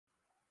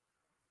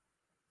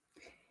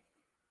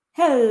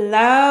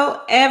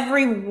Hello,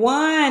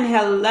 everyone.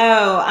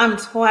 Hello, I'm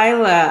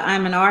Twyla.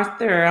 I'm an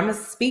author. I'm a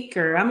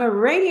speaker. I'm a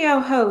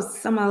radio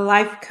host. I'm a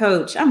life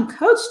coach. I'm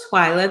Coach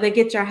Twyla, the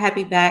Get Your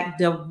Happy Back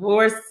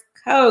divorce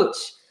coach.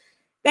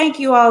 Thank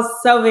you all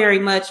so very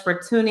much for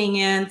tuning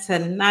in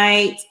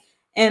tonight.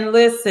 And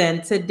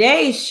listen,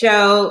 today's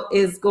show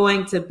is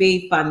going to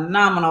be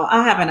phenomenal.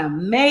 I have an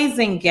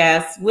amazing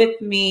guest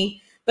with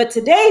me, but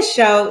today's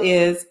show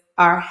is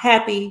our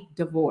happy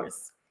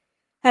divorce.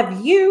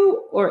 Have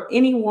you or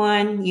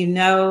anyone you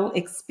know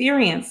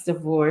experienced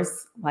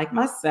divorce like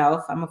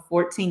myself? I'm a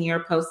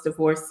 14-year post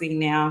divorcee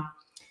now.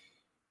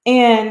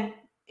 And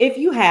if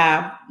you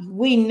have,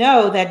 we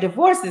know that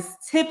divorce is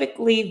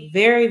typically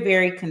very,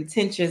 very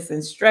contentious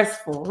and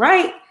stressful,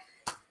 right?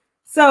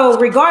 So,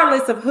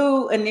 regardless of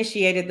who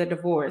initiated the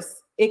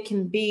divorce, it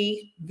can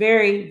be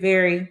very,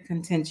 very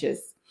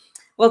contentious.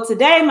 Well,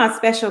 today, my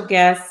special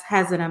guest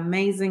has an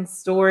amazing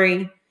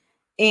story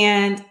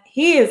and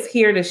he is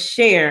here to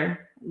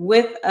share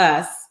with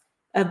us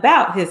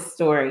about his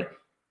story,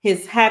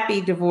 his happy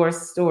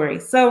divorce story.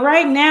 So,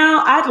 right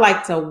now, I'd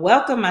like to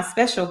welcome my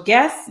special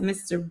guest,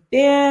 Mr.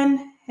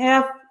 Ben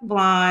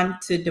Heflon,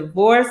 to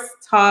Divorce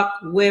Talk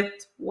with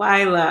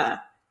Twyla.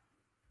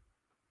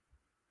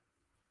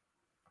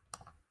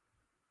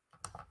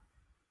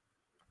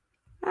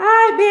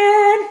 Hi,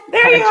 Ben.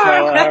 There Hi, you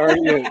Tyler. How are are.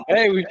 you?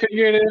 Hey, we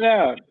figured it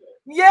out.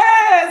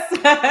 Yes.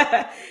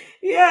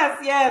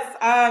 yes.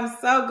 I'm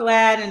so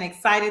glad and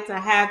excited to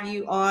have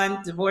you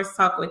on Divorce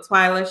Talk with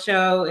Twyla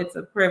show. It's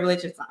a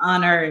privilege, it's an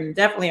honor, and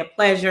definitely a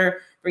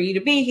pleasure for you to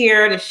be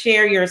here to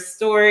share your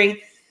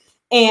story.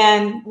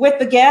 And with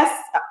the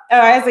guests,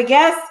 as a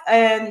guest,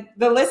 and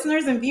the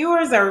listeners and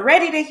viewers are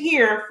ready to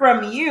hear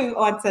from you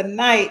on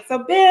tonight.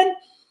 So, Ben,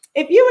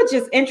 if you would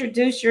just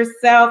introduce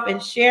yourself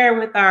and share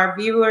with our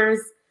viewers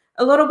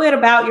a little bit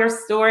about your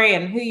story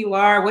and who you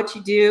are, what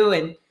you do,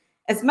 and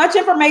as much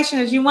information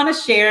as you want to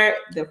share,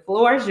 the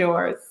floor is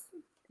yours.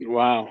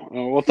 Wow.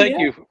 Well, thank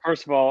Yeah. you,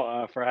 first of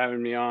all, for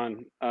having me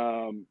on.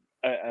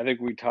 I think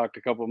we talked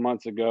a couple of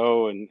months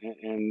ago and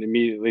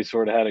immediately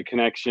sort of had a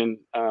connection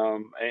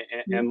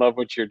and love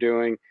what you're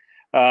doing.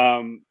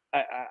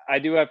 I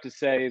do have to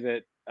say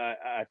that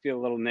I feel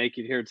a little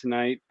naked here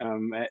tonight.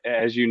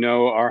 As you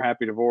know, our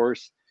happy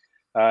divorce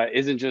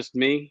isn't just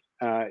me,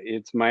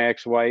 it's my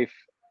ex wife,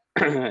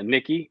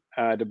 Nikki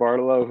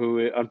DeBartolo,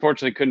 who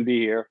unfortunately couldn't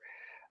be here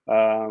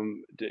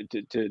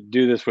to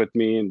do this with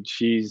me. And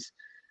she's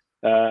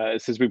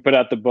since we put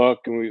out the book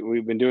and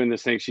we've been doing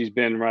this thing, she's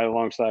been right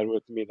alongside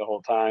with me the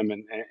whole time.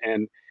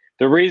 And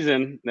the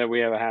reason that we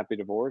have a happy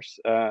divorce,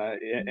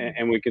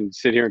 and we can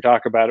sit here and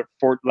talk about it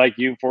for like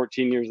you,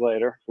 14 years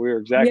later, we were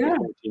exactly Yeah.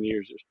 14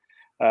 years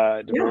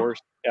Yeah.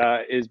 divorced,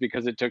 is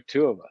because it took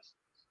two of us.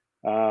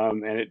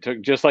 And it took,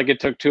 just like it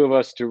took two of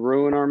us to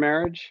ruin our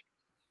marriage,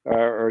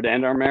 or to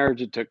end our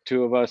marriage, it took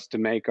two of us to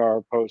make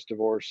our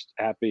post-divorce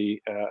happy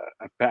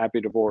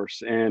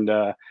divorce. And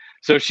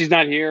so she's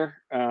not here.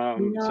 So,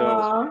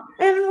 No.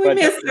 And we but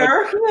miss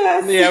her.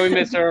 Yes. yeah, we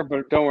miss her.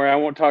 But don't worry, I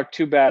won't talk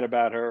too bad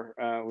about her.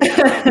 She's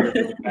not here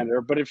to defend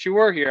her. But if she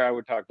were here, I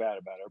would talk bad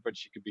about her. But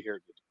she could be here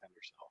to defend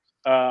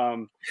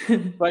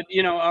herself. But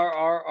you know,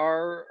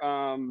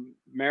 our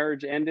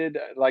marriage ended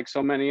like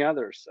so many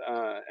others,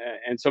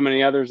 and so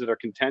many others that are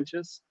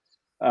contentious.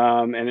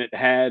 And it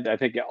had, I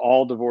think,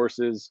 all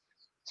divorces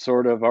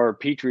sort of are a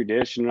petri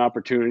dish and an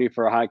opportunity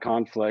for a high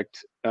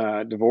conflict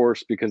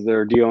divorce, because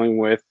they're dealing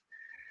with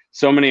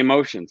so many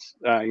emotions.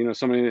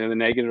 So many of the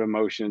negative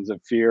emotions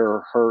of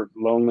fear, hurt,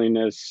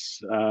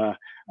 loneliness,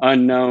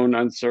 unknown,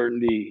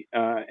 uncertainty,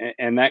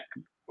 and that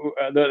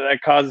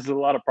causes a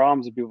lot of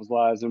problems in people's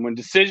lives. And when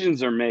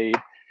decisions are made,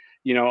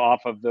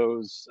 off of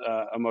those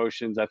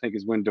emotions, I think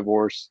is when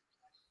divorce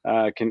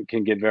can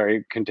get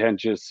very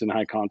contentious and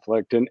high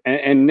conflict.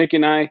 And Nick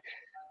and I,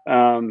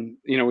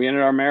 we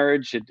ended our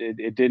marriage.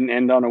 It didn't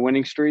end on a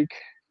winning streak.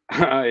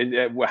 How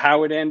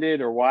it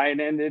ended or why it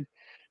ended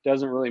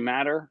doesn't really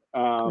matter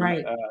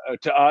Right.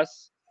 to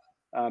us,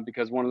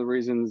 because one of the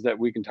reasons that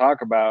we can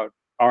talk about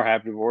our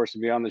happy divorce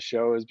and be on the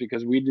show is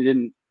because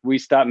we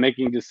stopped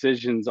making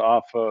decisions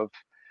off of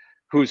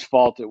whose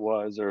fault it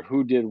was, or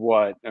who did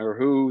what, or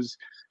who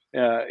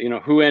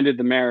ended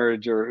the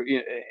marriage,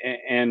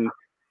 and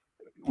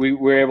we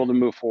were able to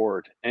move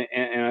forward.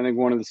 And I think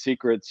one of the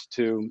secrets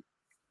to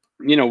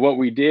what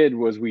we did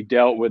was we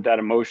dealt with that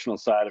emotional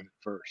side of it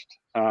first.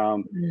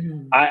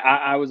 Mhm.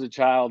 I was a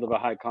child of a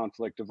high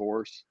conflict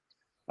divorce,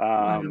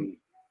 Wow. um,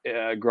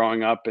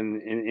 growing up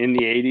in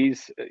the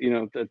 80s,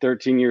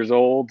 13 years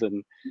old.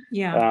 And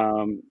Yeah.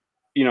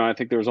 I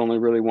think there was only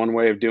really one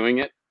way of doing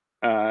it,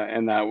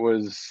 and that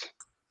was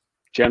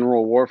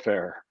general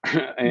warfare.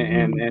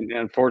 Mhm. And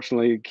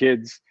unfortunately,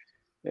 kids,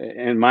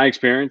 in my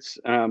experience,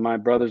 my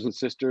brothers and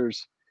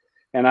sisters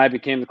and I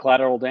became the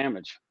collateral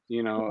damage,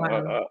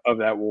 Wow. of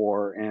that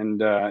war.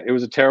 And it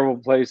was a terrible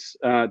place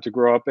to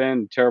grow up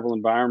in, terrible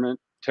environment,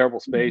 terrible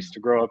space Mhm. to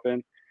grow up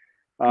in.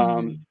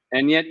 Mhm.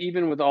 And yet,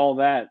 even with all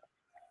that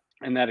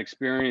and that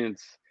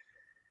experience,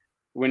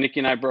 when Nikki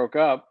and I broke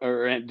up,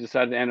 or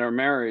decided to end our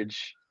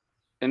marriage,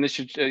 and this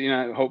should,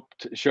 I hope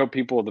to show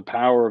people the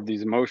power of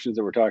these emotions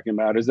that we're talking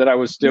about, is that I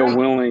was still Right.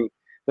 willing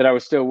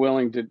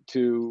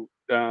to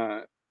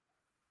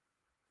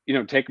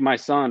take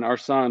our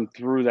son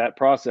through that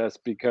process,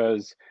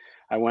 because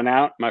I went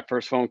out. My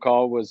first phone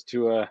call was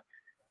to a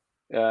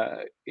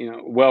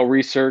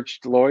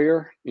well-researched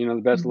lawyer,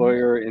 the best Mhm.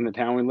 lawyer in the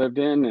town we lived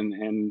in,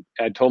 and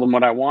I told him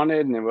what I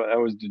wanted, and that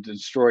was to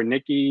destroy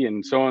Nikki,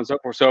 and so on and so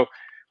forth. So Mm.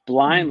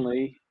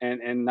 blindly,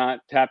 and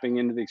not tapping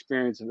into the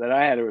experience that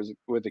I had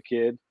with a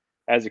kid,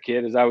 as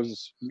I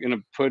was going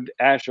to put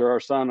Asher, our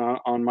son,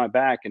 on my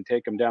back and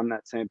take him down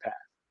that same path.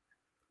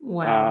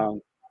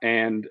 Wow.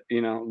 And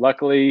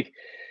luckily,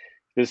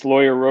 this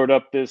lawyer wrote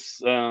up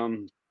this,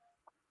 I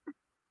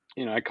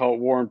call it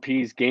War and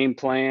Peace game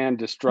plan,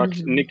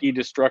 Mhm. Nikki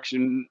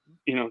destruction,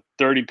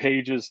 30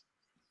 pages.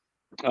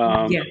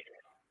 Um, Yeah.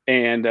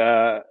 and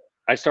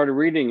I started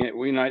reading it.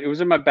 It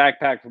was in my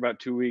backpack for about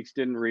 2 weeks,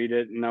 didn't read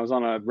it. And I was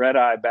on a red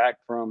eye back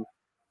from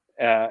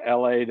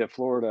LA to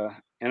Florida,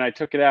 and I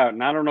took it out,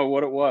 and I don't know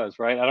what it was,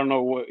 right? I don't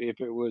know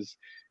if it was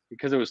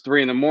because it was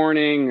 3 in the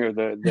morning, or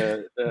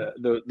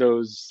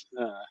those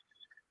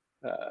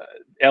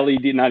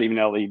LED, not even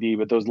LED,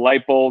 but those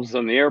light bulbs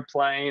on the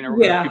airplane,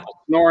 or Yeah.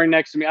 people snoring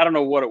next to me. I don't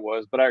know what it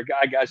was, but I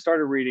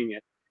started reading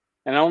it,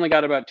 and I only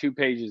got about 2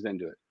 pages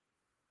into it.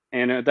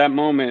 And at that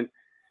moment,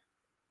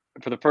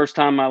 for the first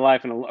time in my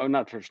life,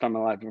 not the first time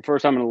in my life, but the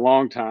first time in a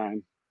long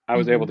time, I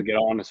was able to Mhm. get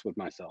honest with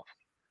myself,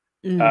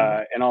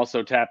 Mm. and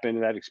also tap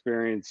into that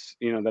experience,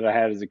 that I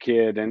had as a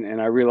kid.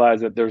 And I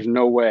realized that there's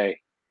no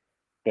way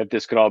that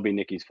this could all be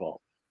Nikki's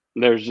fault.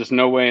 There's just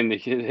no way in the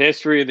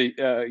history of the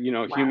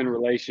human Wow.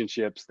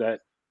 relationships that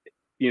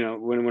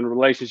when a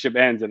relationship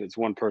ends, that it's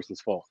one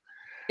person's fault.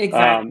 Um,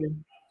 Exactly.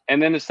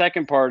 and then the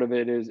second part of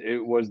it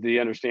was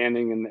the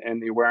understanding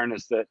and the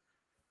awareness that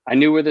I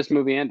knew where this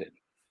movie ended.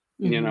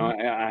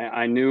 Mhm.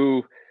 I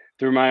knew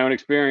through my own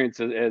experience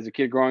as a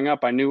kid growing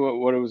up, I knew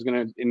what it was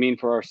going to mean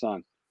for our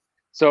son.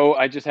 So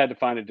I just had to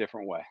find a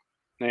different way.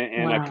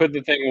 And I Wow. put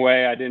the thing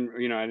away. I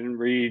didn't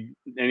read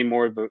any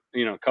more, but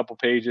a couple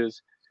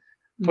pages,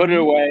 put it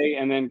Mhm. away,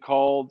 and then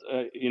called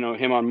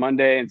him on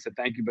Monday and said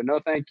thank you, but no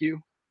thank you.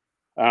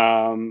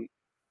 Um,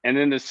 and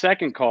then the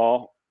second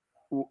call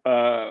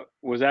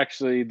was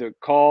actually the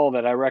call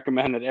that I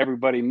recommend that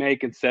everybody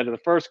make instead of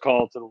the first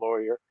call to the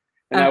lawyer,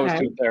 and that was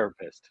Okay. to a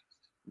therapist.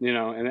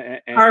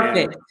 And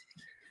Perfect.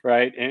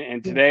 right,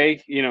 and Yeah.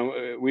 today,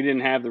 we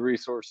didn't have the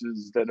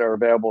resources that are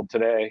available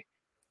today,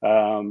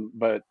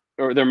 but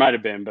or there might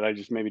have been, but I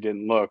just maybe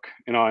didn't look.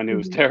 All I knew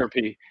was Mhm.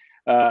 therapy,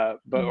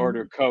 but or to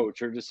Mhm. a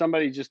coach, or just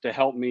somebody just to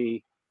help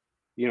me,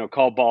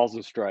 call balls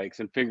and strikes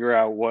and figure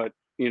out what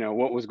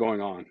was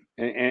going on,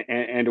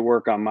 and to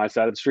work on my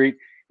side of the street.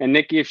 And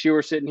Nikki, if she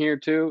were sitting here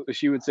too,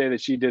 she would say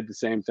that she did the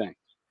same thing.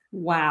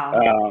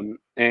 Wow.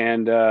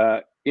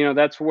 And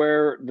that's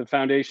where the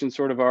foundation,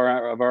 sort of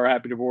our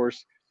Happy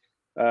Divorce,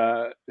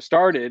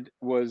 started,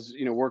 was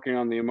working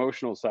on the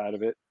emotional side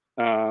of it,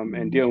 and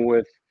Mhm. dealing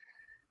with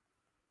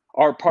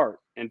our part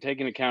and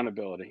taking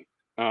accountability.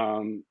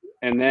 And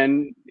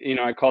then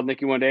I called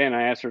Nikki one day and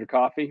I asked her to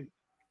coffee,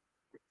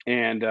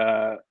 and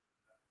I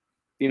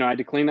had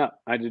to clean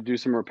up. I had to do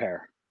some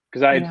repair,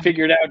 because I had Yeah.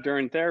 figured out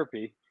during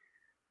therapy,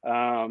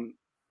 um,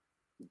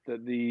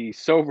 the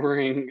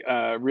sobering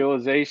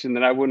realization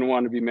that I wouldn't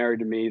want to be married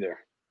to me either.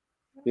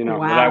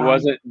 Wow.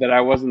 That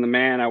I wasn't the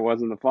man, I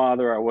wasn't the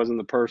father, I wasn't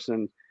the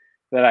person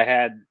that I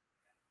had,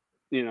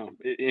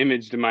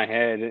 imaged in my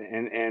head.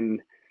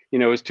 And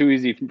it was too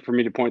easy for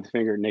me to point the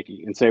finger at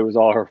Nikki and say it was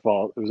all her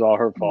fault. It was all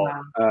her fault.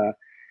 Wow.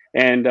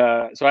 And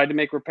so I had to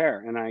make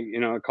repair, and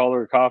I called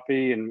her a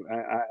coffee, and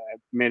I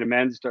made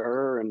amends to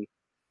her. And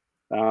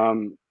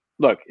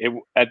look,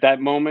 at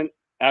that moment,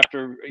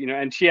 after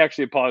and she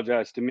actually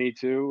apologized to me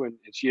too, and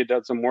she had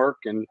done some work.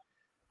 And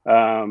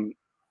um,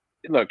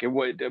 look,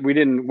 we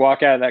didn't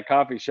walk out of that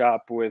coffee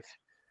shop with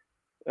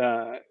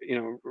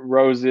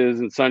roses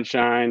and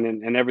sunshine,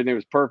 and everything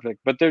was perfect.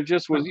 But there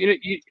just was,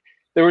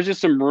 there was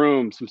just some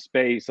room, some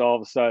space. All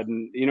of a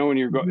sudden, when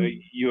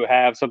Mhm. you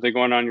have something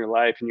going on in your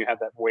life, and you have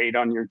that weight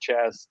on your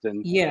chest,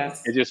 and it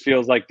Yes. just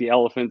feels like the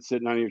elephant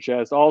sitting on your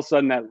chest. All of a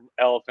sudden, that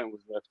elephant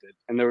was lifted,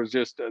 and there was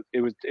just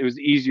it was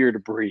easier to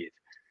breathe.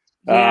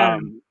 Yeah.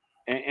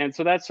 And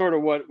so that's sort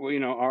of what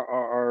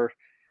our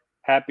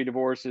Happy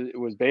Divorce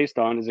was based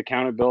on, is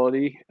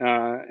accountability,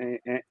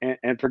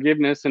 and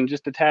forgiveness, and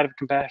just a tad of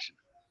compassion.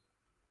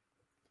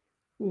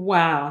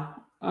 Wow.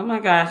 Oh my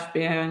gosh,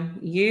 Ben,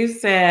 you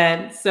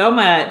said so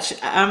much.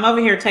 I'm over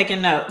here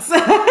taking notes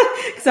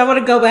because I want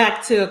to go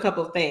back to a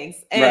couple of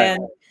things. Right.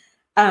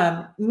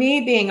 And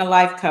me being a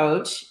life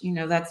coach,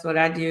 that's what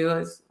I do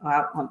is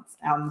out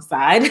on the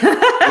side.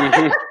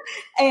 Mhm.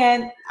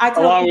 And I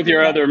tell Along with people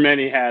your that, other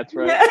many hats,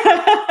 right?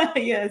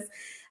 yes,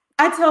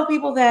 I tell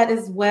people that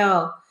as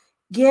well.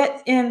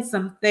 Get in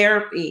some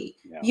therapy.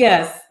 Yeah.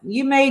 Yes,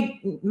 you may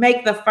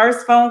make the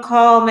first phone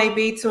call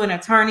maybe to an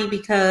attorney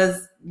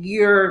because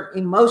you're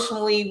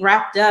emotionally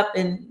wrapped up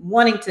in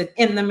wanting to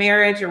end the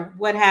marriage or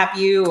what have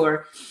you,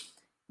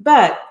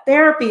 but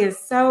therapy is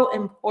so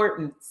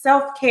important.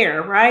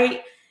 Self-care,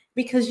 right?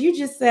 because you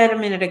just said a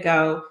minute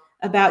ago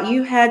about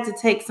you had to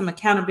take some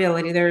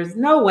accountability. There's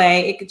no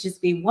way it could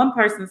just be one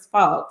person's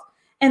fault.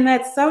 And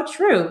that's so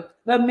true.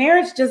 The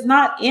marriage does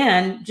not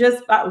end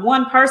just by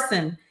one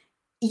person.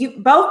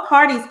 Both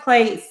parties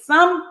play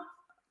some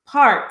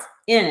part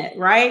in it,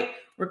 right?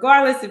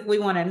 Regardless if we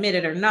want to admit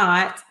it or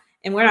not.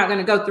 And we're not going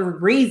to go through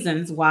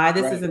reasons why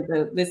this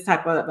isn't this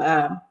type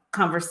of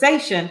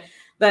conversation.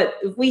 But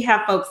if we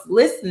have folks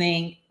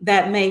listening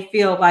that may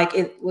feel like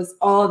it was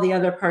all the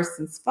other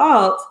person's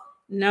fault,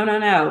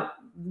 no.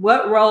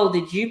 What role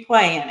did you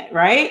play in it,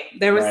 right?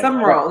 There was some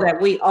role that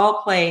we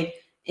all played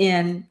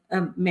in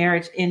a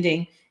marriage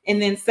ending.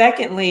 And then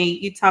secondly,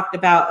 you talked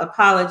about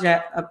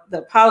the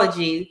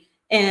apology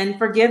and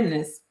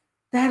forgiveness.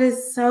 That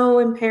is so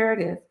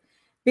imperative.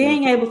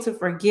 Being able to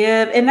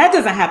forgive, and that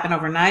doesn't happen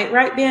overnight,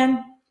 right,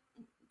 Ben?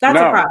 That's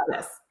a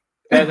process.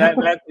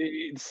 that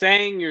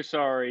saying you're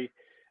sorry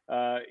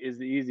is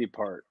the easy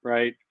part,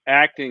 right?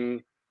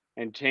 Acting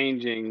and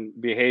changing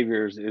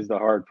behaviors is the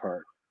hard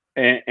part.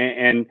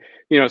 And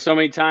you know, so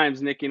many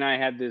times Nikki and I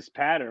had this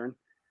pattern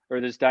or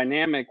this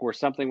dynamic where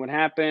something would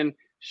happen,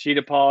 she'd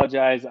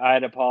apologize,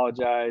 I'd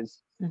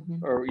apologize,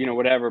 or you know,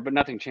 whatever, but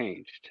nothing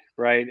changed,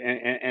 right?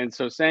 And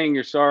so saying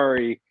you're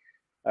sorry,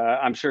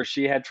 I'm sure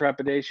she had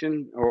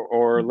trepidation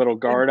or a little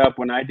guard up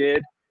when I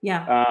did.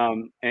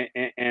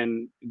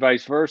 And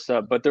vice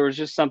versa. But there was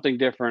just something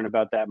different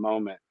about that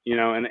moment, you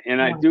know.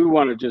 And I do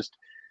want to just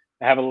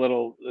have a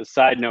little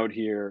side note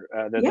here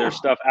that there's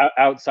stuff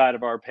outside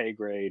of our pay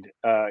grade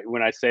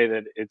when I say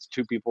that it's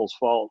two people's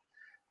fault,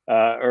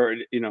 or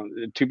you know,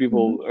 two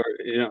people or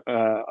you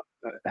know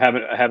have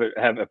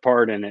a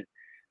part in it.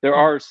 There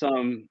are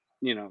some,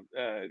 you know,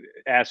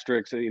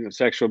 asterisks, you know,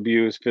 sexual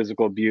abuse,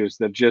 physical abuse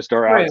that just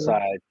are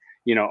outside,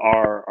 you know,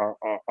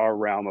 our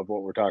realm of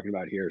what we're talking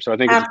about here. So I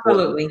think it's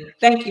absolutely important.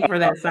 Thank you for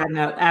that side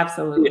note.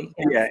 Absolutely.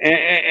 Yeah.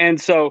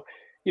 And so,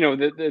 you know,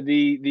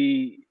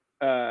 the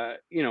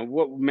you know,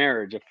 what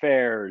marriage,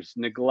 affairs,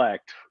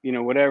 neglect, you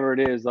know, whatever it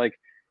is, like,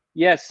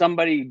 yes,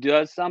 somebody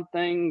does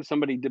something,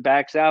 somebody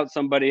backs out,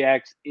 somebody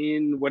acts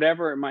in,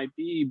 whatever it might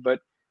be, but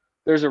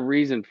there's a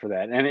reason for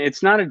that. And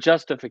it's not a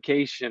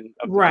justification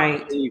of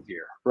the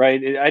behavior,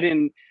 right?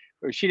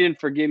 She didn't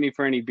forgive me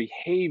for any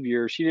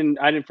behavior.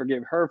 I didn't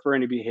forgive her for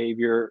any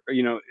behavior,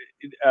 you know,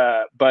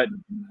 but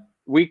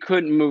we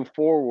couldn't move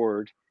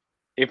forward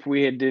if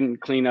we didn't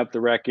clean up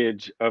the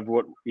wreckage of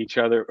what each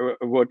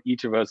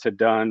of us had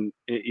done,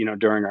 you know,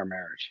 during our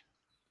marriage.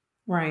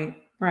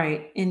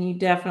 Right. And you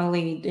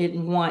definitely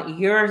didn't want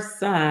your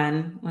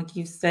son, like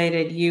you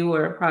stated, you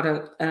were a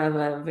product of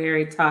a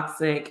very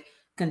toxic,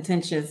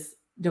 contentious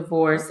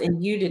divorce,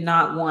 and you did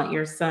not want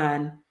your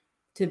son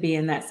to be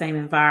in that same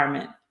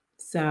environment.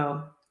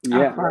 So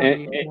yeah,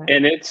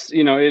 and it's,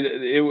 you know,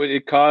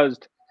 it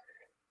caused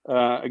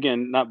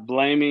again, not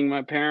blaming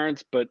my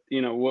parents, but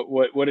you know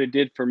what it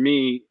did for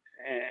me,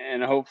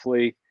 and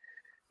hopefully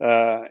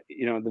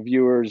you know, the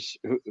viewers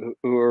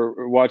who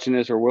are watching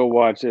this or will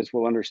watch this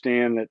will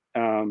understand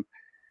that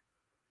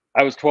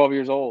I was 12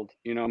 years old.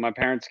 You know, my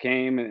parents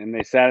came and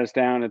they sat us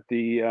down at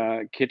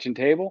the kitchen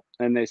table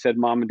and they said,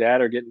 "Mom and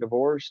Dad are getting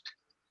divorced,"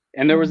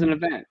 and there was an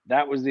event.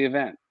 That was the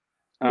event.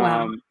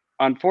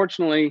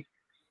 Unfortunately,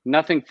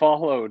 nothing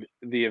followed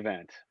the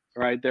event.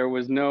 Right, there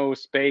was no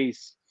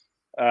space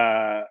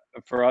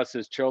for us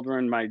as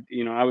children.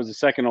 You know, I was the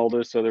second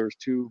oldest, so there was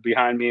two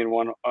behind me and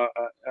one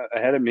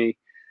ahead of me.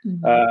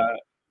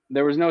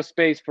 There was no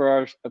space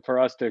for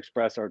us to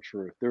express our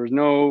truth. There was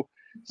no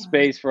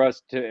space for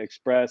us to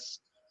express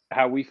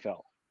how we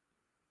felt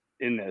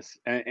in this.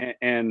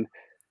 And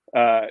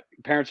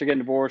parents are getting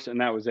divorced,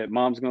 and that was it.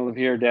 Mom's going to live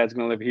here, Dad's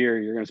going to live here.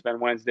 You're going to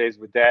spend Wednesdays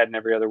with Dad and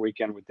every other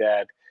weekend with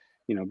Dad.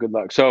 You know, good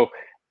luck. So,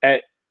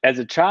 as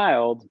a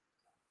child,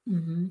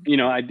 you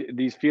know,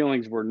 these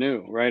feelings were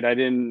new, right? I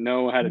didn't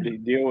know how to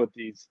deal with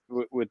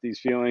these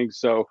feelings,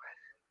 so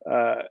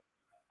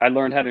I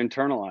learned how to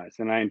internalize,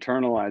 and I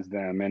internalized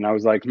them, and I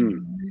was like,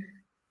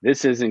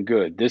 this isn't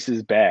good. This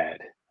is bad.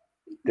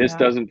 This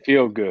doesn't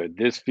feel good.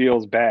 This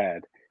feels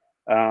bad.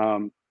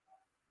 And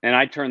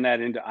I turned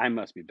that into, I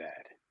must be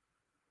bad.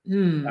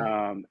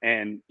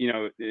 And you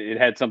know, it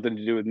had something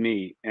to do with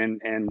me.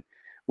 And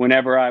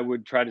whenever I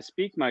would try to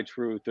speak my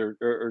truth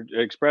or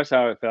express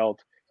how I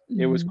felt,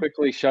 it was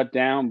quickly shut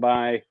down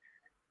by,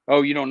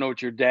 oh, you don't know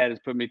what your dad has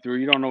put me through.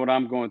 You don't know what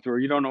I'm going through.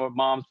 You don't know what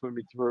mom's put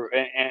me through.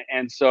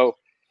 And so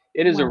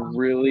it is a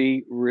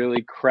really,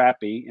 really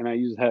crappy, and I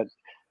use that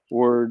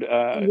word,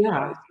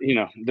 you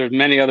know, there's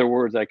many other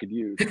words I could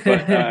use,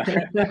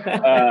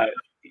 but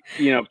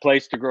you know,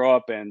 place to grow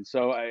up in.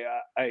 So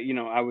I you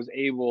know, I was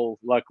able,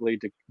 luckily,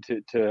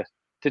 to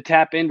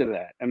tap into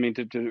that. I mean,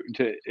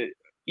 to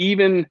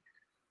even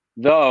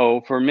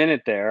though for a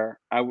minute there,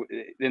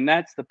 and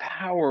that's the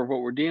power of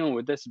what we're dealing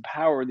with. That's the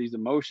power of these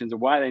emotions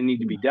and why they need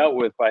to be dealt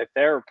with by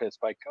therapists,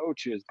 by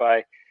coaches,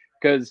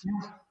 because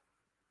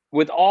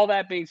with all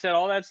that being said,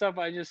 all that stuff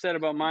I just said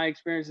about my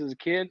experience as a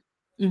kid,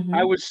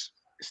 I was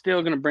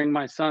still going to bring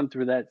my son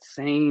through that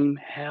same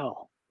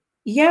hell.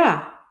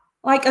 Yeah.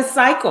 Like a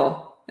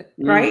cycle,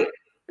 right?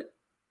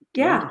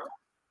 Yeah.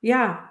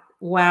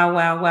 Wow,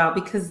 wow, wow.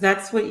 Because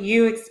that's what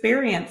you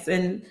experienced.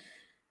 And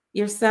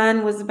your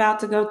son was about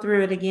to go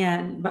through it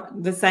again,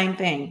 but the same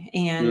thing.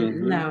 And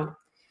Hmm. no,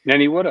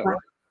 And he would have.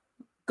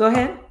 go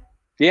ahead.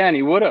 Yeah, and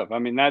he would have. I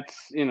mean,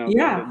 that's,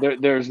 Yeah.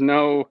 there's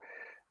no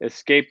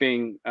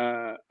escaping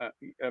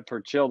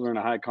for children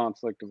a high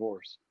conflict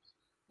divorce.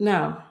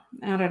 No,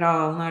 not at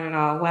all. Not at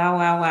all. Wow,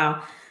 wow,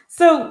 wow.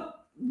 So,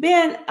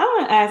 Ben, I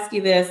want to ask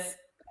you this.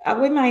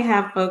 We might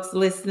have folks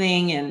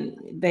listening and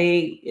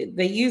they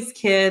use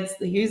kids,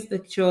 they use the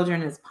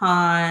children as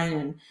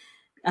pawn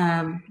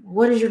and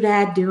what is your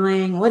dad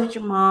doing? What is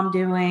your mom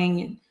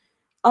doing? And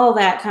all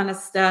that kind of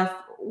stuff.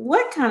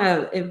 What kind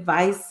of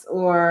advice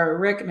or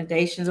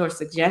recommendations or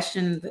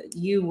suggestions that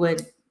you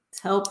would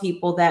tell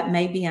people that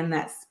may be in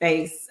that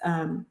space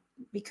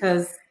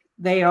because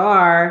they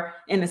are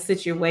in a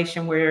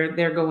situation where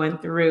they're going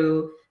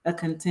through a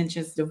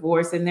contentious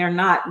divorce and they're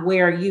not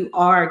where you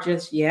are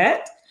just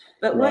yet?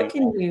 But what Right.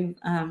 can you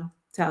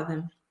tell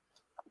them?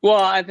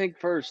 Well, I think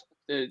first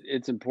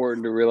it's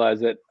important to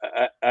realize that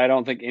I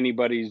don't think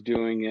anybody's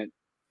doing it.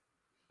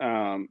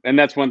 And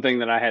that's one thing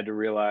that I had to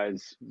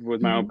realize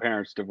with my own Mhm.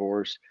 parents'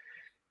 divorce.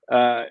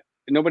 Uh,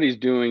 Nobody's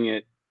doing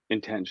it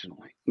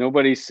intentionally.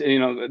 Nobody's,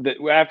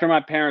 after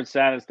my parents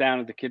sat us down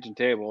at the kitchen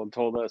table and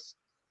told us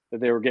that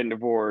they were getting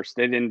divorced,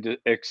 they didn't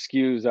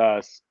excuse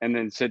us and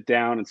then sit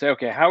down and say,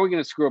 okay, how are we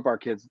going to screw up our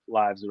kids'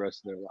 lives the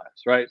rest of their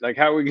lives, right? Like,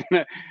 how are we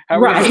going to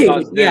Right.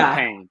 cause them Yeah.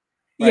 pain,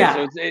 right?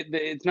 So Yeah.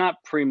 it's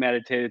not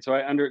premeditated.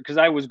 So because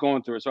I was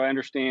going through it, so I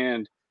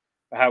understand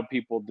how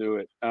people do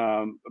it.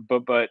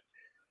 But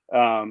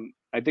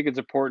I think it's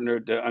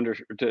important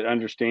to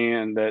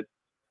understand that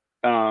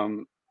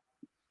um,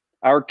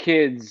 our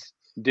kids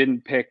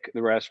didn't pick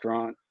the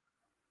restaurant.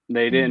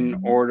 They didn't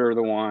Mhm. order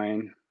the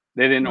wine.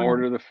 They didn't Right.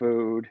 order the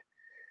food.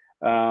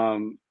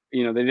 They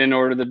didn't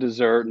order the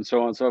dessert and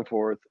so on and so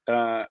forth.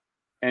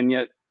 And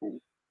yet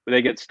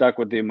they get stuck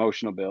with the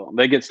emotional bill.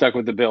 They get stuck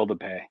with the bill to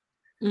pay.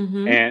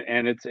 Mhm.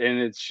 And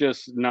it's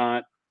just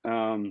not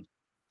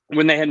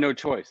when they had no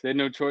choice. They had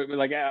no choice.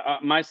 Like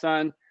my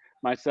son,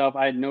 myself,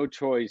 I had no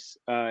choice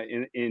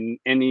in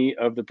any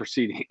of the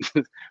proceedings.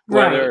 Right.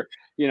 Whether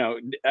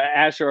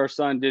Asher, our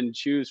son, didn't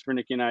choose for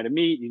Nikki and I to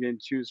meet. He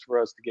didn't choose for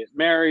us to get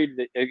married.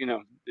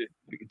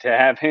 To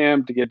have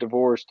him to get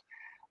divorced,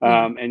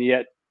 Yeah. and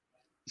yet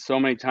so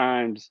many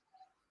times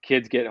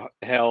kids get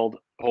held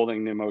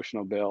holding the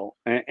emotional bill.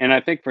 And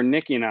I think for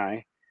Nikki and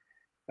I,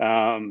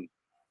 um,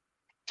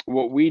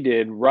 what we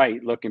did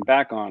right looking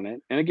back on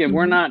it, and again,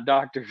 we're Mhm. not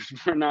doctors,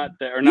 we're not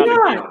there, or not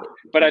Yeah. again,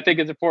 but I think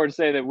it's important to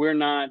say that we're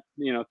not,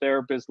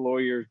 therapists,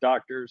 lawyers,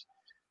 doctors.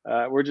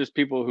 We're just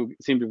people who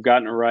seem to have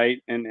gotten it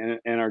right, and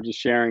are just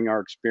sharing our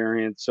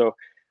experience. So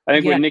I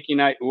think Yeah.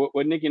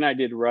 what Nikki and I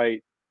did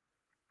right,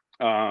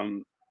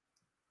 um,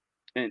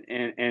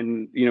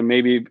 and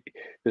maybe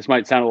this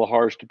might sound a little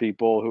harsh to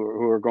people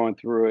who are going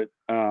through it,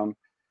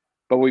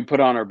 but we put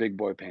on our big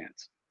boy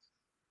pants.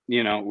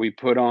 We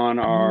put on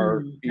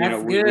our,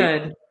 That's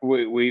good.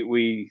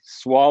 we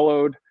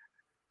swallowed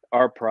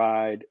our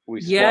pride,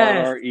 we swallowed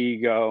Yes. our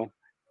ego,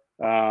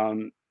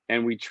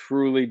 and we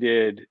truly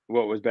did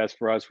what was best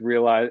for us,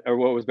 realize or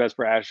what was best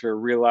for Asher,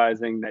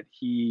 realizing that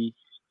he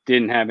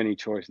didn't have any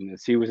choice in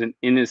this. He was an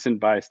innocent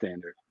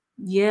bystander.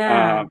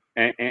 Yeah.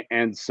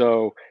 And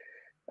so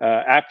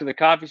after the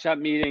coffee shop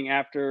meeting,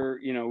 after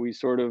we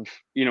sort of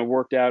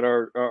worked out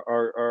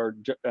our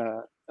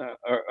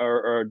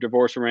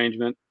divorce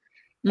arrangement,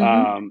 Mhm.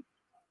 um,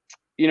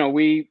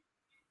 we,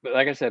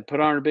 like I said, put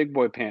on our big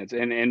boy pants,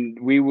 and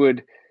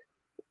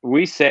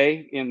we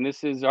say, and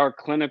this is our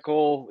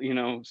clinical,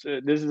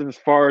 this is as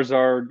far as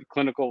our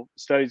clinical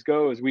studies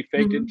go, is we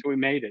faked it Mhm. until we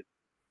made it.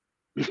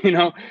 you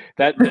know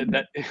that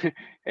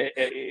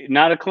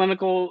not a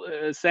clinical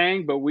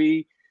saying, but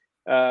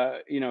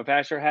if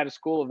Asher had a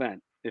school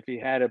event, if he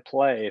had a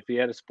play, if he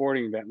had a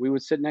sporting event, we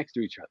would sit next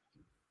to each other.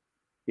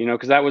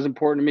 Because that was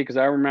important to me. Because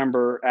I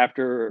remember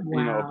after a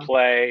Wow.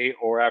 play,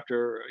 or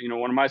after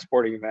one of my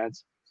sporting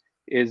events,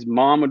 is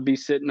mom would be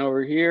sitting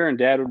over here and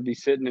dad would be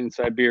sitting in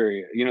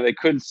Siberia. They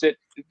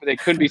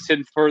couldn't be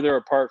sitting further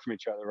apart from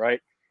each other, right?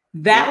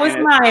 That was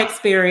And my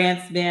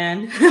experience,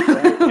 Ben.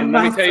 right, and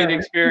let me My tell you the son.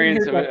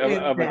 experience Here's of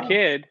a of a example.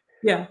 kid,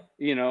 Yeah.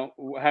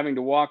 having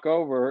to walk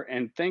over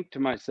and think to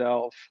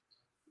myself,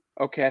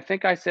 okay, I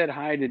think I said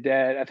hi to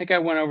dad. I think I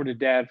went over to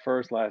dad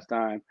first last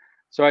time,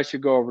 so I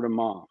should go over to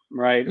mom,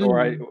 right?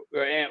 Mhm.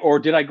 Or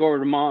did I go over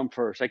to mom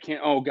first? I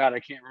can't. Oh God,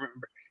 I can't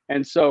remember.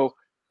 And so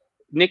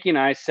Nikki and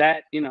I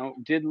sat,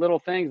 did little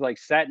things like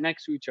sat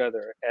next to each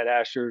other at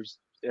Asher's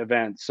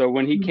events. So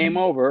when he came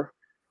Mhm. over,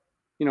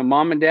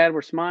 mom and dad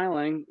were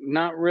smiling,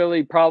 not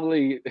really,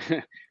 probably,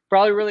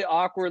 probably really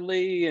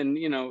awkwardly, and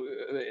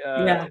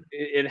Yeah.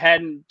 it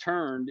hadn't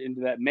turned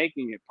into that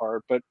making it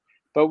part, but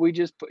we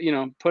just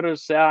put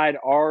aside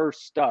our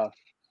stuff,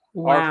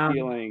 our Wow.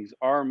 feelings,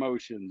 our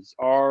emotions,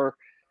 our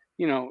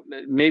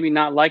maybe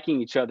not liking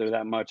each other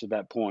that much at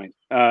that point,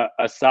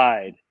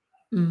 aside,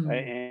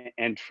 Mm.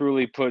 and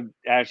truly put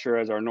Asher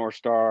as our North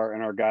Star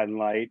and our guiding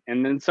light.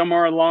 And then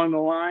somewhere along the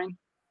line,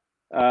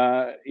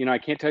 You know, I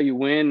can't tell you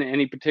when,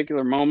 any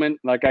particular moment.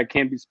 Like I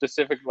can't be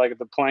specific, like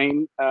the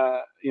plane,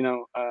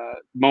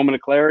 moment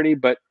of clarity,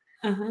 but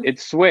Uh-huh. it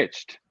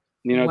switched.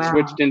 You know, it Wow.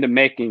 switched into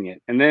making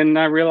it, and then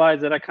I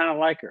realized that I kind of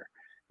like her.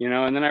 You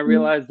know, and then I Mm.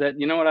 realized that,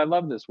 you know what, I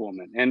love this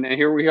woman, and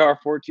here we are,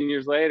 14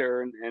 years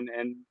later,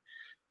 and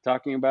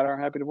talking about our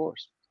happy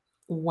divorce.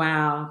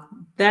 Wow.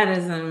 That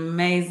is an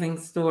amazing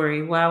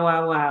story. Wow,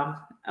 wow, wow.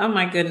 Oh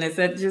my goodness.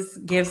 That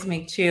just gives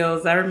me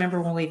chills. I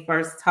remember when we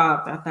first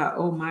talked, I thought,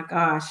 oh my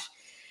gosh,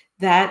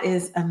 that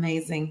is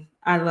amazing.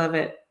 I love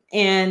it.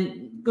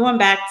 And going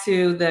back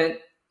to the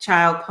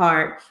child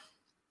part,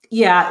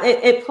 yeah,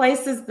 it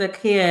places the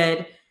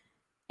kid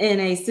in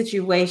a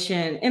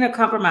situation, in a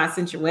compromised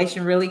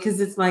situation, really, because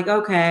it's like,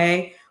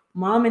 okay,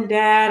 mom and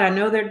dad, I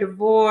know they're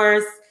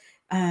divorced.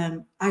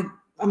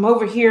 I'm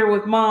over here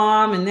with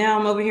mom, and now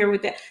I'm over here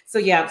with that. So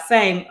yeah,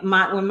 same.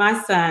 When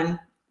my son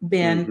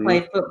Ben Hmm.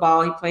 played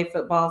football, he played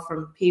football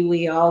from Pee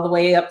Wee all the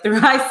way up through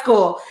high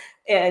school.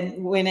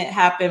 And when it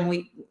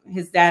happened,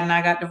 his dad and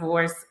I got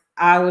divorced.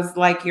 I was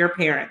like your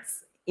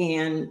parents,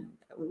 and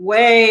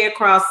way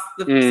across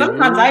the.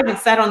 Sometimes Hmm. I even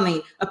sat on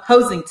the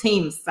opposing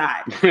team's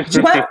side. Just,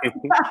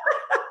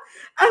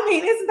 I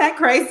mean, isn't that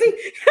crazy?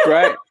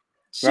 Right.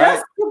 Just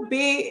Right. to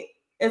be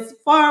as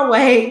far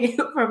away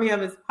from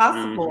him as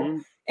possible. Hmm.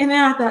 And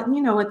then I thought,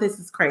 you know what, this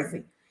is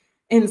crazy.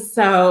 And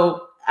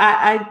so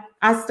I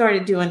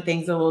started doing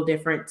things a little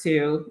different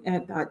too. And I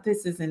thought,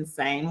 this is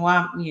insane.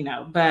 Why,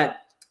 but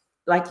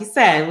like you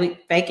said, we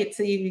fake it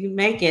till you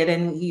make it,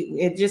 and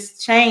it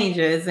just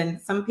changes. And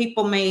some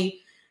people may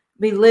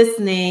be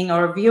listening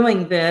or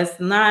viewing this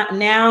not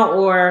now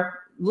or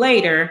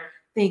later,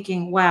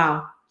 thinking,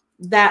 "Wow,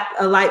 that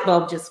a light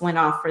bulb just went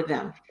off for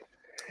them."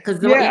 Because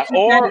what you Yeah.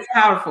 just said is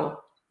powerful.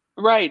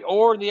 Right,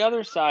 or the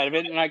other side of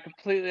it, and I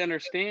completely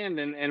understand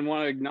and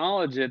want to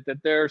acknowledge it, that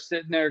they're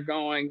sitting there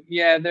going,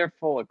 "Yeah, they're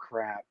full of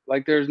crap.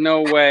 Like, there's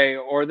no way."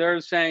 Or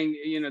they're saying,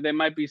 you know, they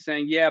might be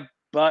saying, "Yeah,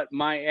 but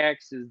my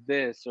ex is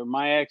this or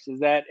my ex is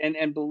that."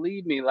 And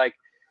believe me, like,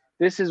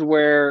 this is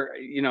where,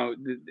 you know,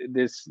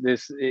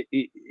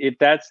 if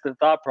that's the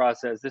thought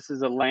process, this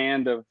is a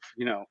land of,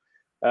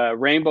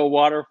 rainbow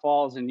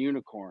waterfalls and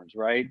unicorns,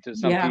 right? To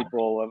some Yeah.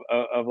 people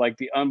of like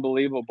the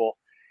unbelievable.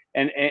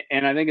 And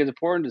I think it's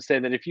important to say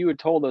that if you had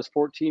told us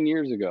 14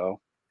 years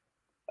ago,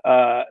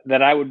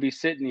 that I would be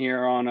sitting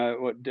here on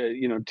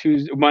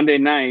Tuesday, Monday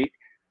night,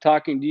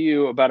 talking to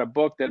you about a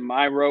book that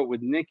I wrote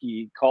with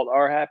Nikki called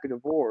Our Happy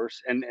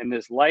Divorce, and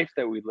this life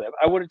that we live,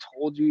 I would have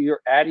told you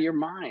you're out of your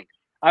mind.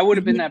 I would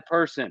have been that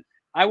person.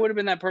 I would have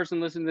been that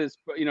person listening to this,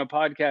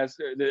 podcast,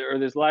 or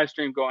this live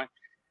stream, going,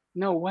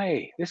 "No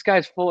way, this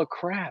guy's full of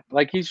crap.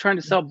 Like, he's trying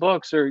to sell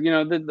books, or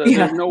there's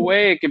Yeah. no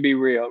way it can be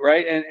real,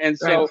 right?" And Right.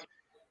 so,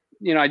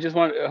 I just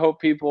hope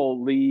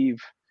people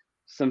leave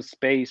some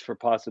space for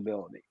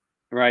possibility,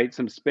 right?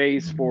 Some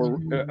space for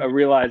Mhm.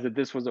 realize that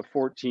this was a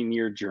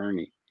 14-year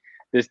journey.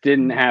 This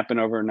didn't happen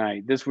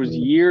overnight. This was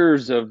Yeah.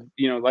 years of,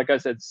 like I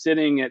said,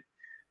 sitting at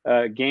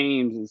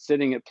games and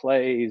sitting at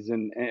plays,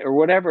 or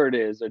whatever it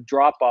is, or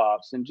drop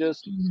offs, and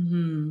just,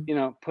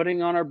 Mhm.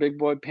 putting on our big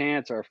boy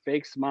pants, our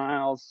fake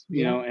smiles,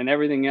 Yeah. and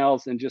everything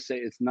else, and just say,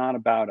 it's not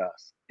about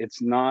us.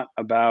 It's not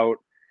about,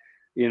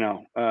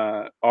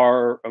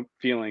 our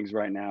feelings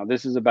right now.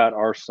 This is about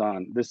our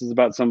son. This is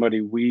about somebody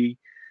we,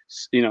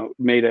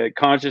 made a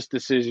conscious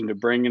decision to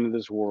bring into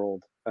this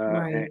world.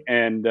 Right.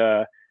 And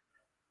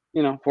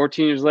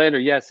 14 years later,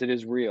 yes, it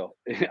is real.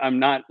 I'm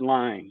not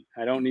lying.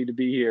 I don't need to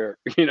be here,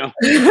 on a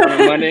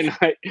Monday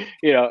night,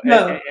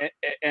 No.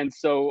 and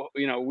so,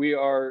 we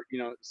are,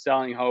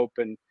 selling hope,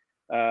 and,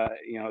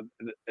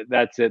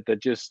 that's it.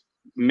 That just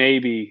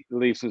maybe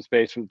leave some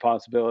space for the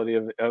possibility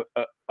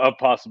of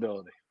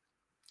possibility.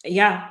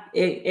 Yeah,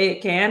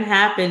 it can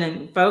happen,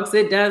 and folks,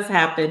 it does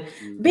happen.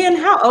 Ben, Mhm.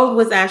 how old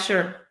was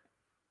Asher?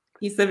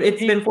 You said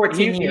it's been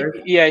 14 years.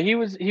 Yeah, he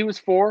was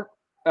 4,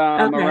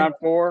 Okay. around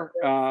 4,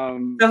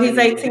 So he's and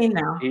 18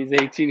 now. he's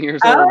 18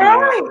 years All old now,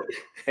 right.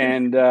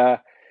 and,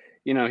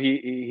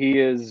 he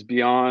is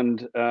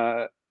beyond,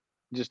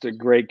 just a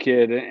great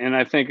kid, and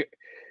I think,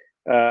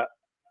 uh,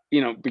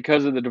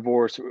 because of the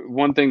divorce,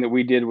 one thing that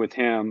we did with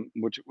him,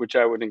 which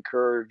I would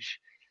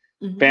encourage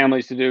Mhm.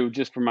 families to do,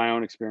 just from my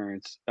own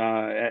experience,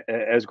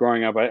 as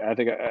growing up. I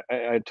think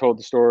I told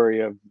the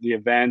story of the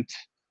event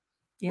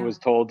Yeah. was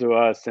told to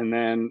us, and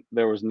then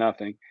there was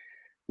nothing.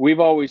 We've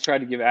always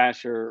tried to give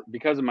Asher,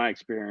 because of my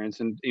experience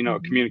and,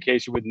 Mhm.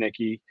 communication with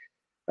Nikki,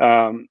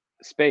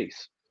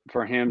 space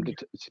for him to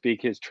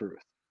speak his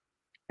truth.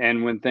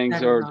 And when things That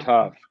is are awesome.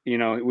 tough,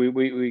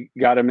 we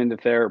got him into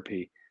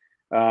therapy,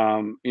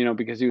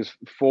 because he was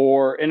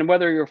 4, and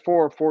whether you're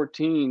 4 or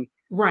 14,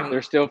 Right.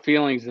 there's still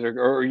feelings that are,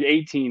 or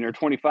 18 or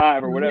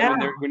 25 or whatever.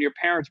 Yeah. When your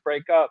parents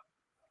break up,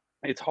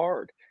 it's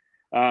hard,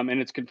 and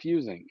it's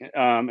confusing,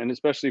 and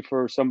especially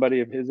for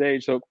somebody of his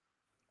age. So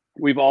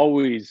we've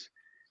always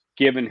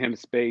given him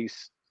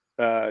space,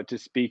 to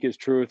speak his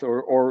truth,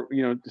 or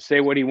to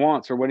say what he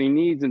wants or what he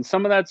needs, and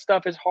some of that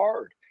stuff is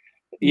hard.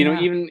 Yeah.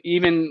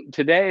 Even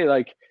today,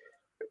 like,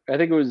 I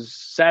think it was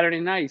Saturday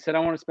night. He said, I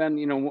want to spend,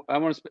 I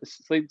want to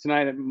sleep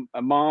tonight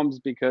at mom's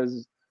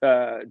because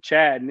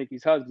Chad,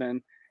 Nikki's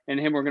husband, and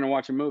him were going to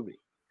watch a movie.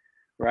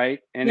 Right.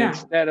 And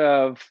instead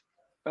of,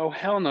 oh,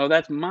 hell no,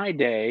 that's my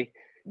day,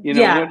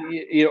 what,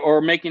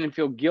 or making him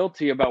feel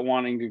guilty about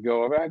wanting to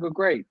go over, I go,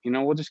 great.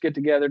 We'll just get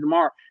together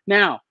tomorrow.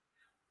 Now,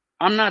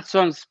 I'm not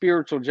some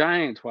spiritual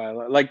giant,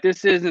 Twyla. Like,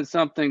 this isn't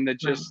something that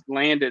just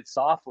landed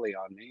softly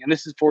on me. And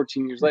this is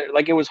 14 years later.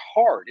 Like, it was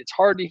hard. It's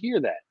hard to hear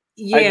that.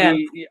 Yeah.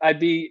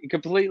 I'd be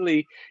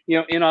completely,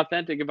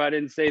 inauthentic if I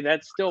didn't say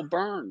that still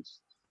burns.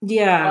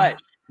 Yeah.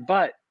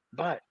 But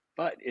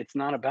it's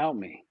not about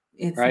me.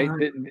 It's right.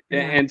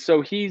 And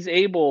so he's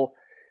able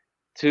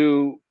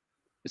to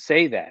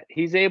say that.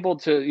 He's able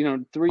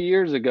to, 3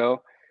 years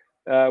ago,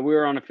 we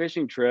were on a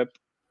fishing trip,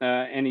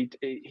 and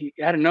he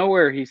out of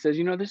nowhere, he says,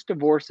 this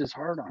divorce is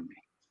hard on me.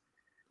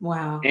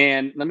 Wow.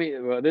 And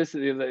this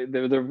is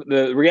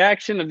the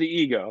reaction of the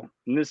ego.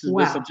 And this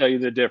will tell you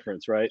the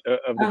difference, right?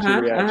 Of the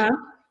two reactions.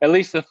 At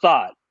least the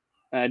thought.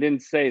 And I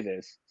didn't say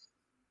this,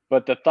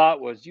 but the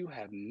thought was, you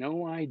have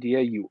no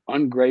idea, you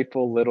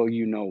ungrateful little,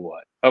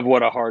 what, of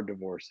what a hard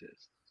divorce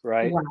is.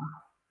 Right. Wow.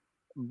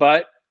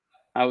 But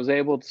I was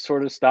able to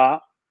sort of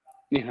stop,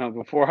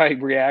 before I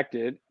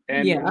reacted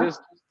and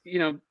just,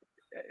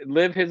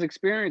 live his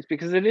experience,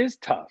 because it is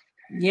tough.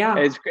 Yeah.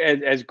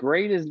 As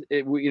great as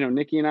it,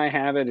 Nikki and I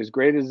have it, as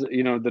great as,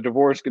 the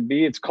divorce could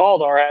be, it's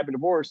called Our Happy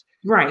Divorce.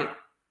 Right.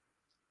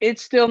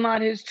 It's still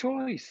not his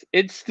choice.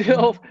 It's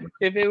still,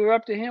 if it were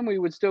up to him, we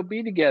would still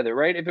be together.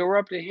 Right. If it were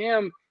up to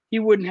him, he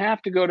wouldn't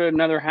have to go to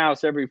another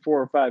house every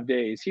 4 or 5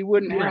 days. He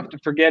wouldn't have to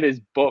forget his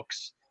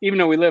books, even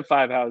though we live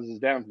 5 houses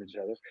down from each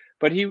other.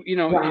 But he,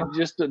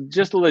 just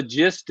the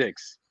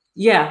logistics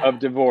of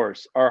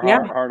divorce are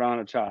hard on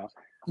a child.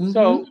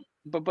 So,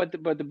 but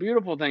the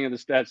beautiful thing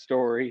of that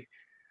story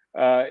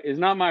is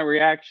not my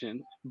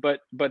reaction,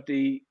 but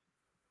the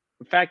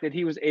fact that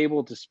he was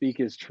able to speak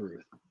his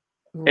truth.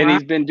 Wow. And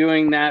he's been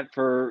doing that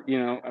for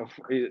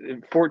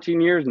 14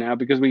 years now,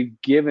 because we've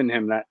given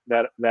him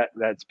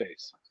that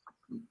space.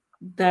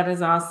 That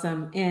is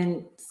awesome.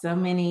 And so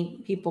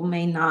many people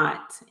may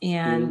not.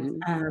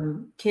 And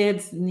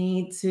kids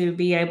need to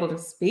be able to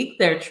speak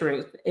their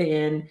truth.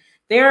 And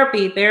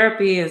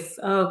therapy is,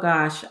 oh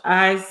gosh,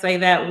 I say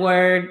that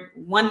word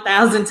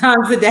 1,000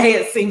 times a day,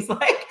 it seems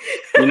like.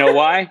 You know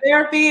why?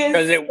 Therapy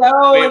is it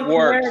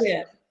works.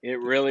 It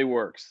really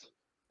works.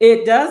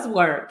 It does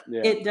work.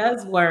 Yeah. It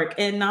does work.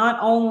 And not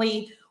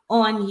only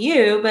on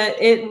you, but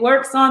it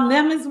works on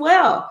them as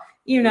well.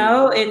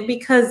 And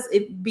because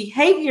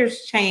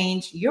behaviors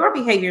change, your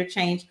behavior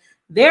change,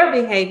 their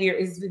behavior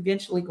is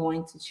eventually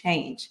going to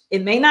change.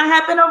 It may not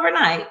happen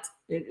overnight.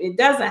 It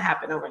doesn't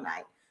happen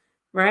overnight.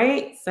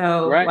 Right.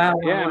 So, right. Wow.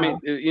 I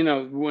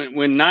mean,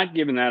 when not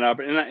given that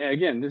opportunity, and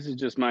again, this is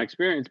just my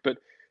experience, but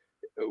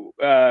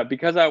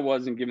because I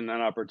wasn't given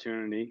that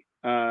opportunity,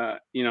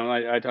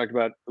 I talked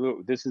about,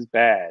 this is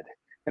bad.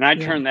 And I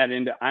turned that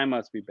into, I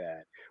must be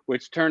bad,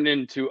 which turned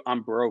into,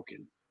 I'm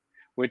broken.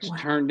 Which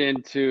turned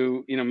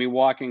into, me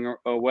walking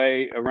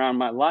away around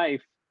my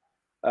life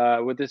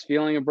with this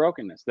feeling of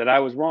brokenness, that I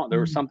was wrong. There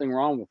was something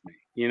wrong with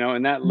me,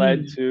 and that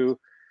led to,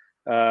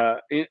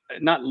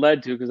 not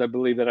led to, because I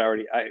believe that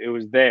it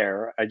was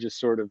there. I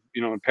just sort of,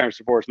 in Parents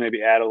Divorce,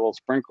 maybe add a little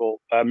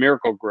sprinkle,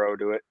 Miracle Grow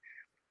to it.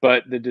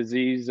 But the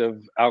disease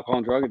of alcohol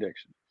and drug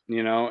addiction,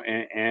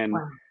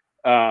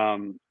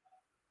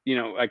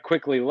 I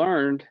quickly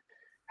learned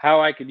how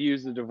I could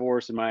use the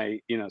divorce in my,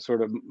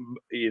 sort of,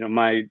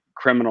 my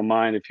criminal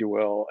mind, if you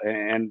will.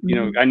 And,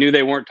 I knew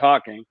they weren't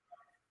talking.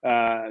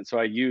 So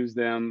I used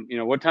them,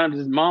 what time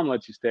does mom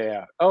let you stay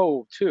out?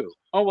 Oh, 2.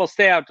 Oh, well,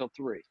 stay out till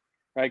 3,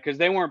 right? Because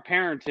they weren't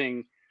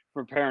parenting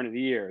for Parent of the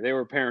Year. They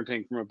were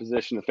parenting from a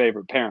position of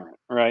favorite parent,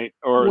 right?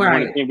 Or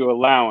when it came to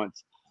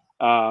allowance.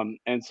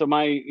 And so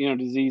my,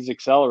 disease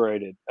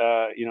accelerated,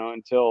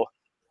 until,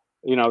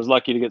 I was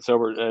lucky to get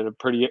sober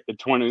at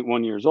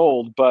 21 years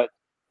old, but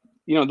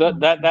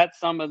that's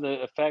some of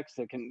the effects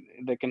that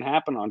can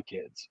happen on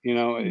kids,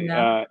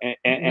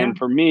 and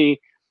for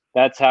me,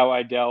 that's how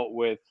I dealt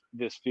with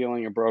this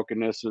feeling of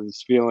brokenness, or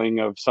this feeling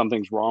of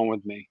something's wrong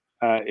with me.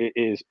 I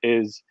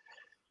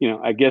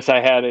guess I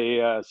had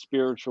a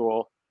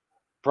spiritual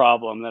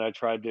problem that I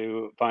tried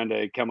to find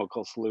a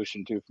chemical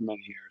solution to for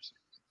many years.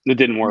 It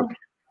didn't work.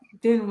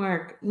 Didn't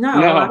work. No,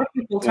 a lot of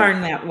people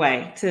turn that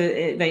way.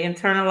 They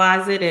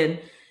internalize it, and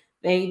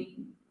they,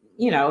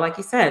 like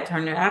you said,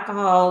 turn to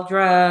alcohol,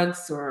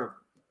 drugs, or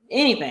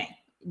anything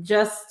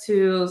just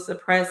to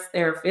suppress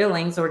their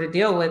feelings or to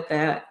deal with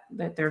that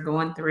they're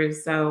going through.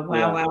 So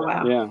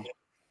wow. Yeah.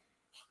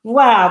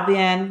 Wow,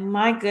 Ben,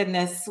 my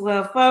goodness.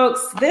 Well,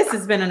 folks, this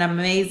has been an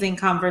amazing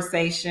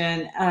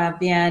conversation,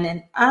 Ben.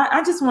 And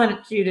I just wanted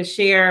you to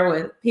share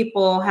with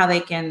people how they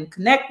can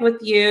connect with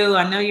you.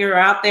 I know you're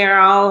out there,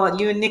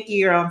 you and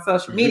Nikki are on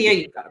social media.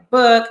 You've got a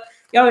book.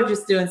 Y'all are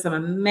just doing some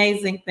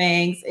amazing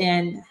things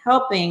and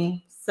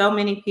helping so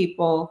many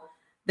people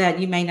that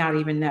you may not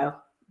even know.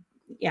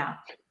 Yeah.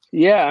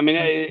 Yeah, I mean,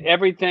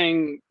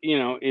 everything,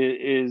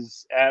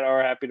 is at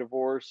Our Happy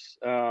Divorce.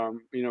 We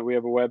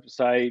have a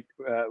website,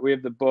 we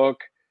have the book.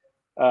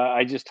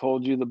 I just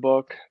told you the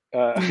book.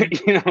 So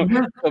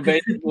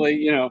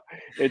basically,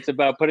 it's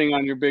about putting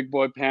on your big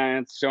boy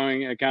pants,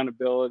 showing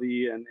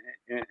accountability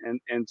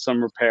and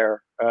some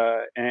repair,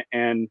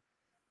 and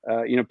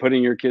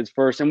putting your kids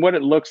first, and what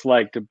it looks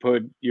like to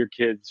put your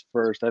kids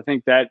first. I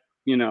think that,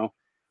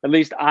 at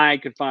least I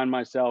could find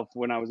myself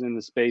when I was in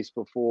the space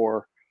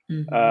before,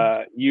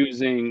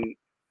 using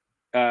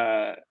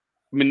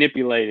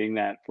manipulating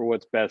that for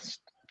what's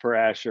best for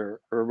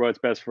Asher or what's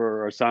best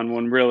for our son,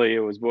 when really it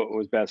was what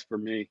was best for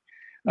me.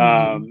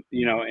 And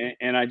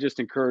I just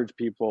encourage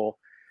people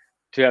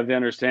to have the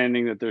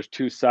understanding that there's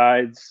two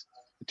sides,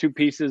 two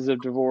pieces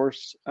of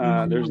divorce.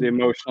 There's the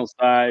emotional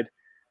side,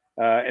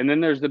 and then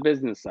there's the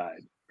business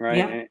side,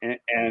 right? Yeah.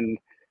 And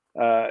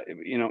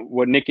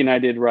what Nikki and I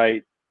did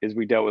right is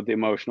we dealt with the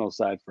emotional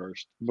side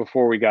first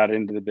before we got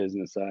into the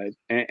business side,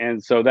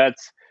 and so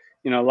that's,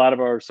 a lot of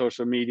our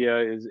social media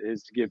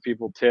is to give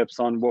people tips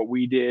on what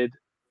we did.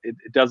 It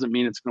doesn't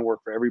mean it's going to work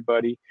for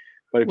everybody,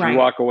 but if you Right.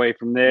 walk away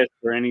from this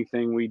or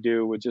anything we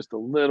do with just a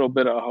little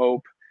bit of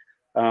hope,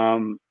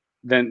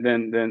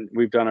 then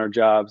we've done our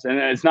jobs. And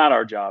it's not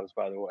our jobs,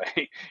 by the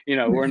way.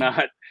 We're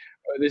not.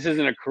 This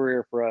isn't a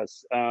career for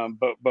us,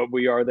 but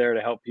we are there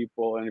to help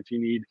people. And if you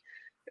need,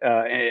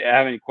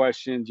 have any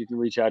questions, you can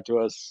reach out to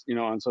us,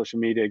 on social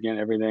media. Again,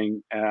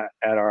 everything at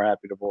Our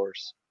Happy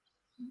Divorce.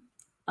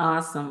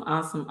 Awesome,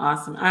 awesome,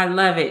 awesome. I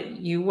love it.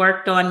 You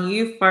worked on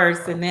you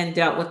first and then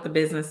dealt with the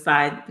business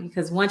side,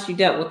 because once you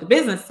dealt with the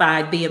business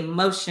side, the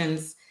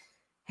emotions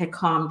had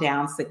calmed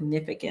down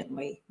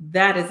significantly.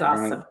 That is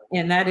awesome. Right.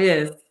 And that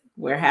is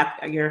where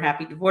your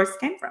happy divorce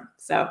came from.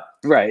 So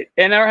right.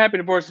 And Our Happy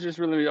Divorce is just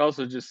really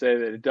also just say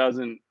that it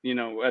doesn't,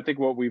 I think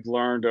what we've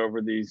learned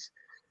over these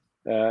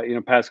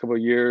past couple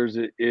of years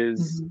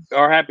is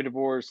Our Happy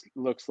Divorce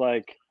looks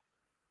like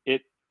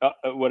it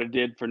what it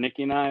did for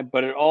Nikki and I,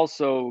 but it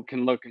also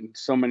can look in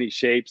so many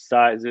shapes,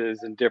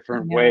 sizes, and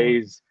different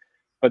ways.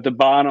 But the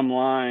bottom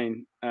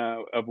line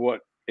of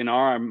what, in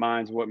our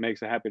minds, what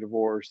makes a happy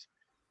divorce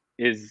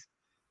is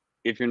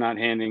if you're not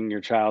handing your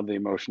child the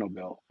emotional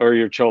bill, or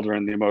your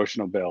children the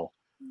emotional bill,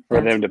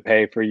 for them to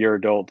pay for your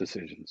adult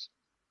decisions.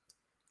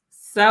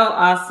 So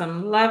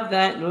awesome. Love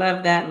that.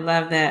 Love that.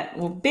 Love that.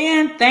 Well,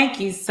 Ben, thank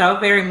you so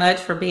very much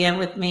for being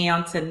with me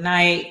on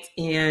tonight.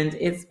 And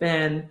it's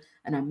been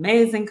an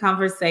amazing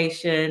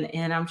conversation.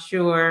 And I'm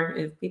sure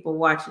if people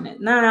watching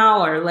it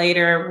now or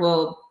later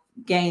will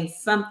gain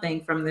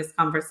something from this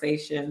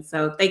conversation.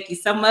 So thank you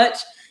so much.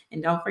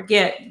 And don't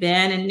forget,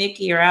 Ben and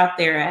Nikki are out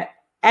there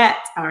at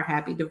Our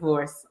Happy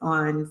Divorce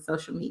on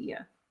social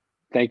media.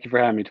 Thank you for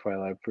having me,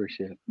 Twyla. I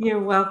appreciate it. You're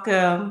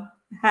welcome.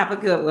 Have a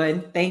good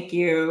one. Thank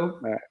you.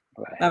 All right.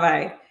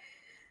 Bye-bye.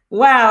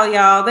 Wow,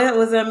 y'all, that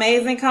was an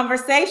amazing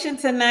conversation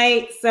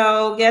tonight.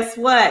 So guess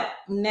what?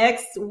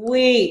 Next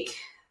week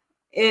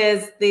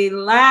is the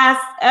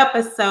last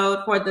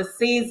episode for the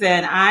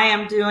season. I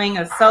am doing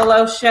a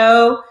solo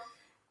show,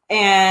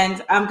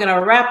 and I'm going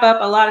to wrap up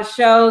a lot of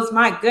shows.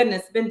 My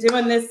goodness, been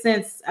doing this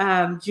since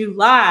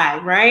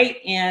July, right?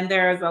 And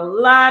there's a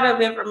lot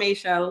of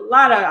information, a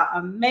lot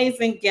of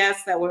amazing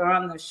guests that were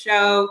on the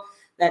show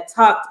that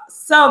talked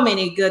so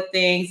many good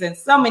things and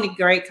so many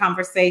great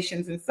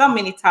conversations and so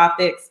many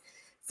topics.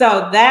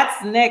 So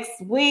that's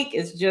next week.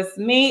 It's just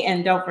me.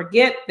 And don't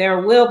forget, there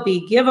will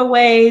be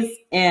giveaways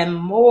and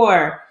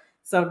more.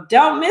 So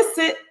don't miss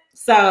it.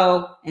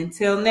 So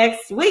until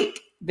next week,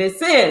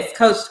 this is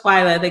Coach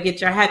Twyla, the Get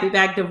Your Happy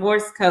Back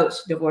Divorce Coach.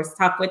 Divorce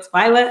Talk with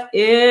Twyla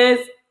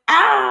is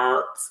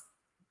out.